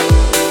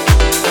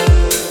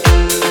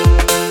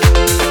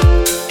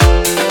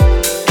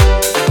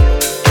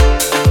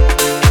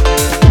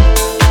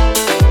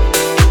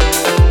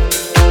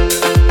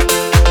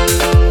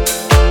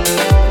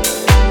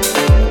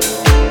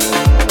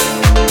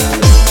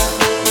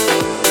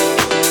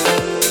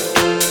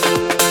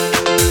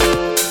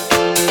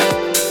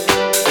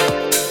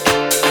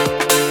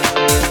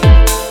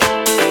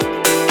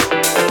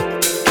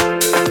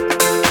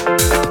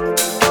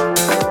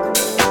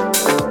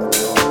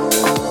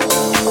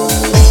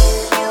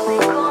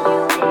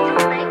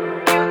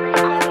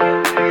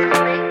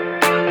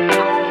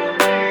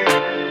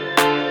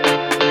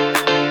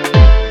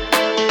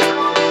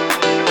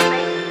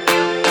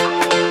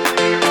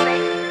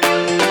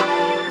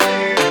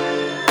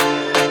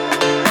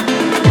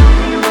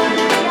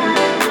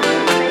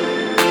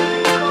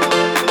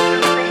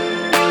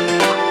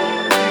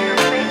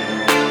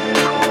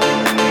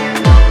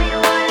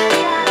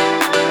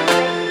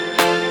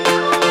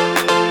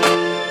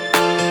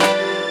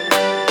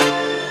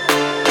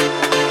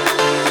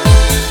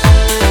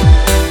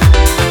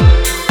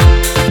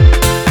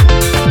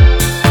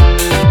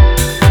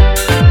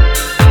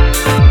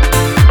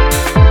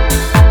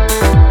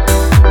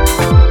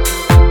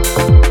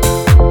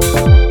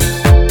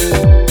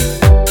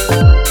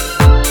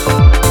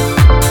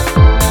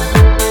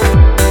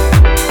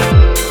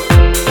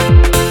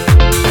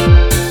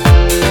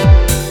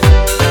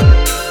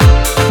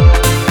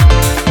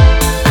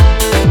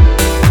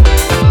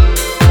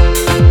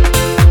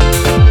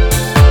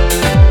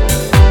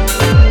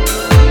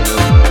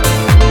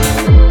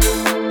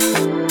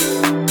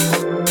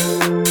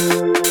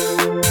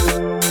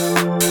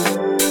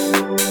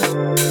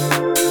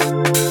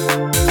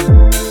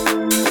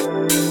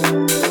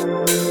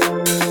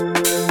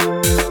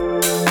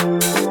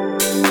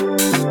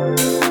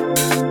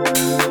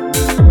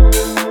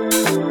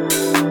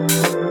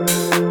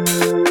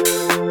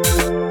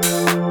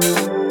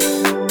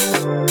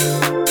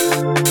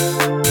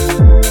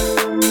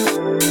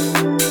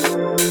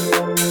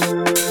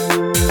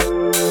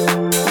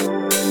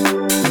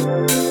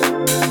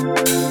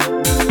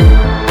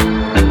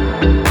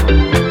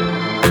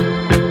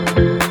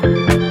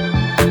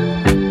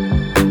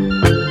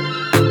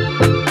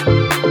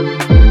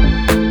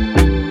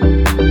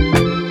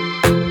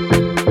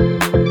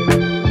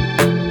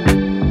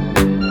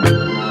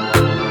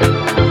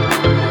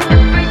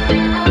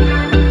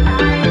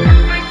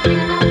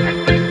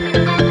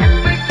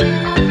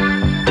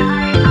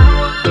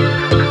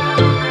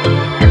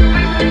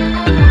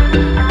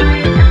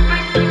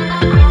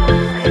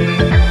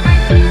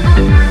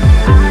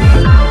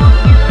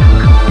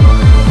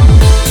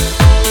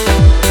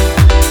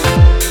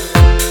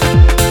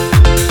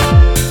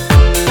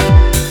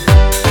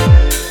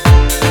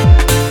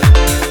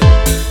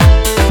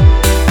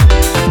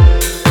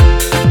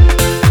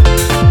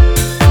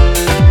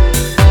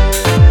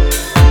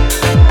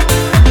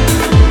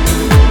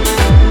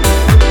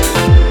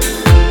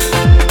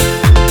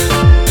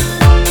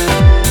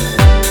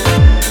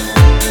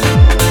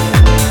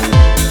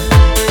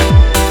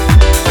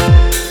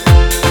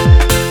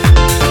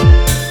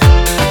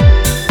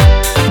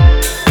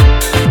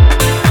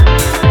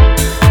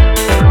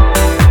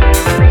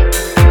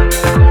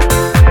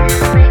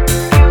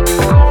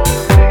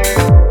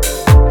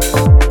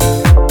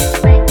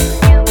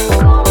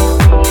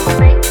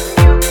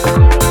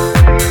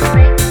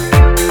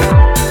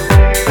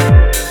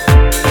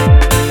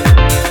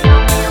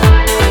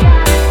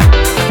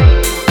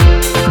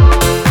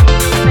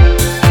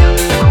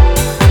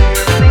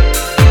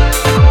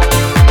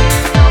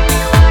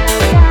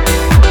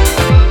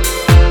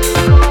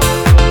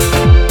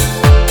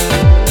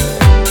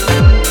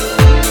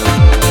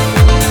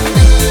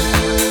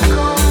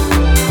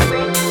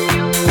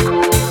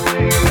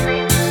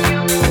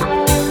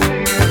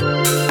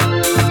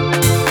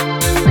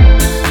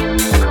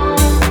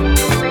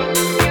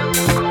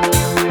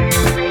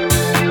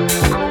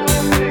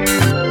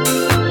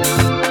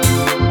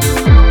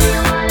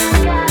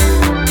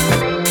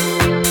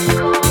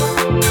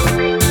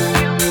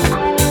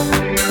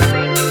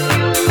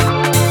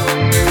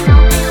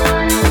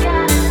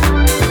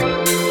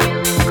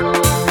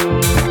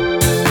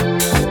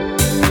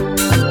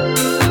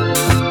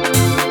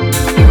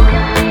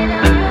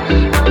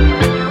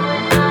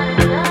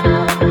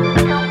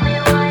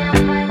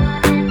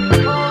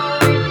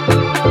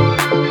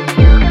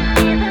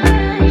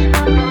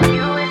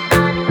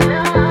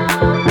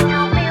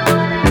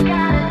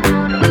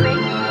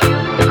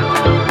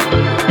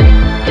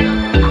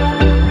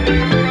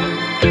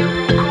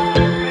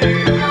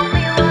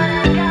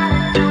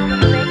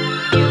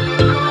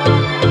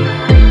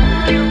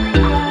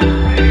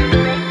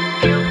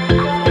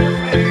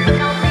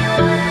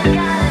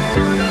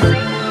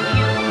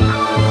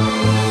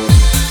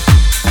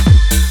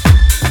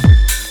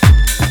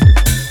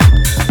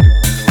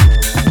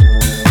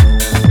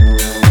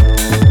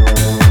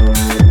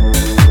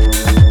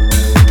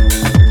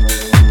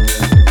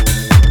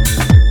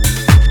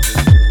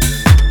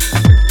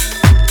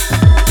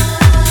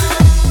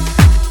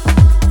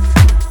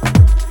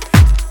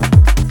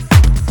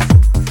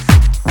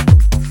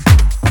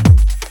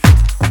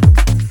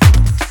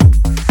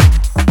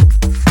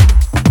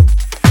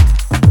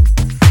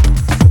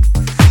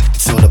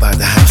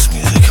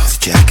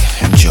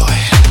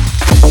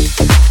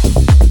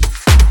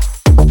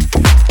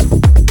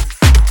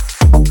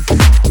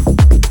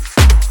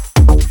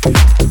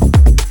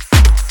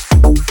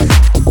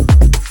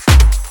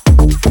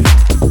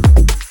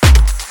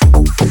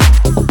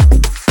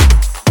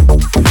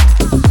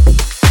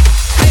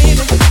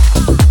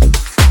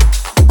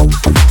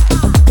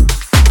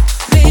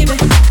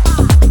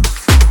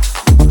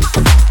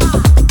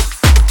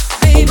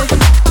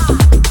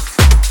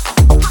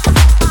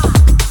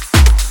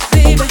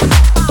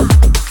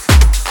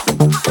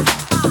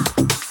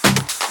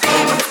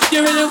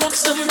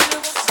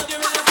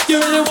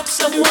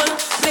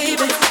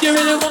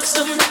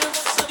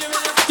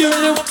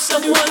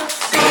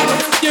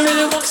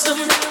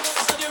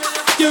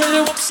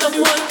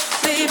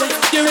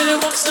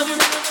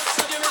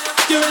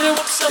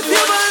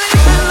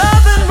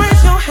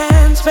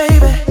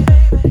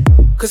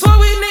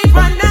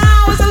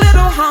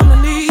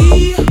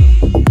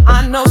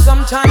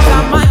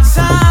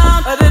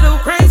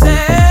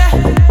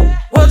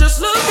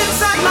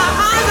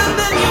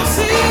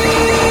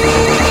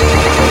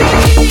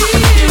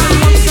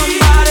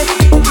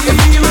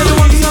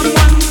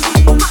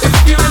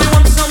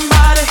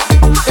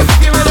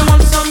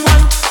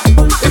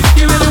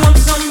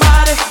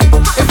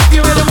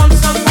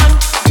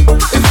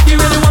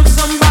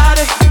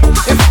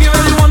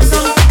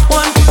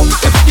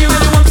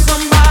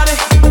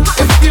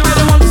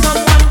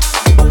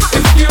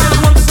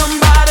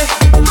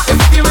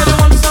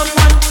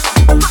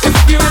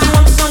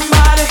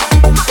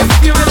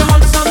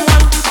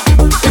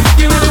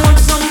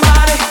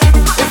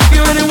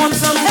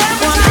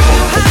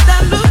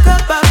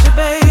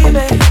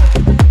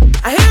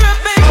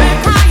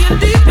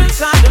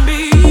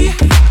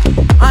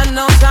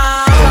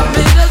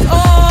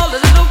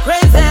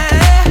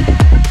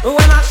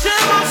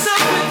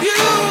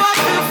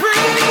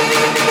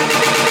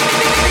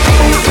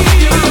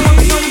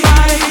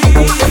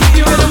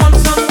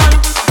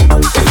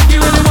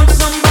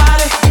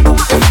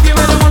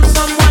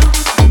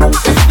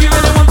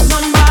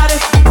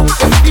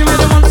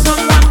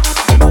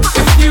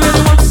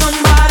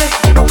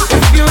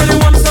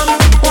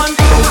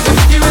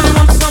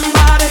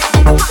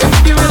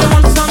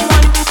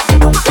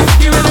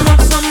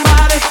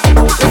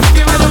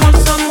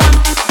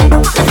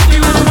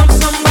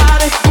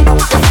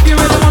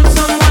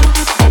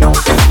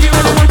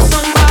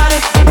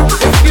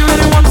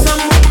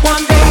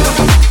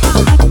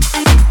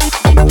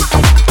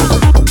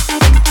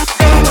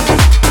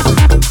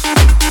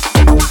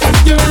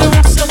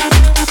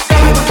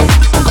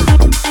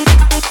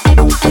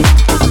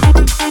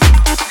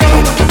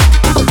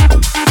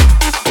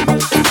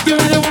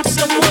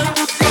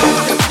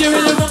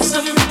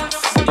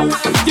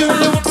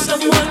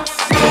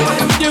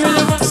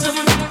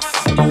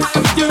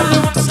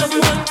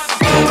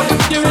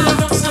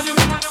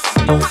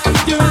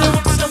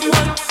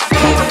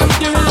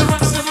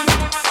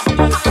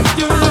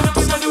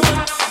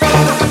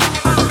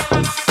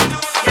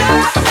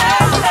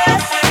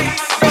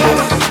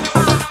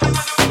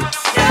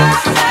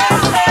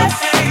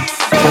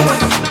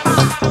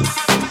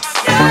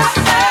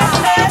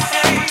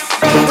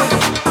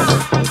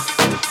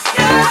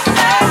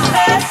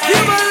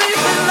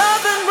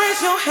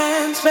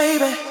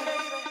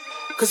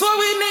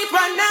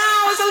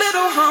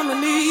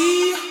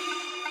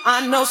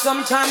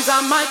 Sometimes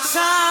I might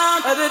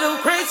sound a little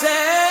crazy.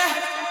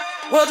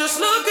 Well, just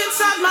look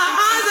inside my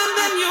eyes and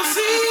then you'll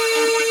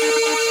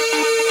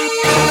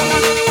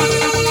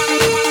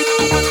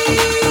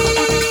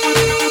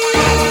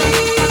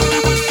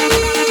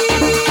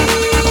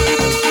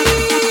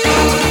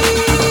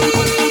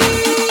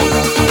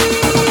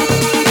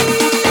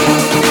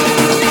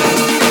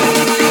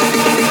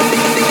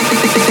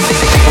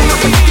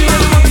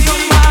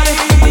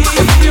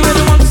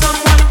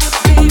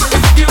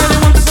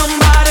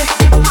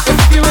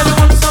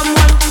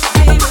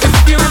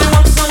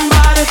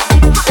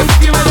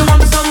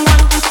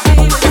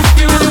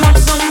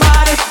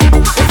somebody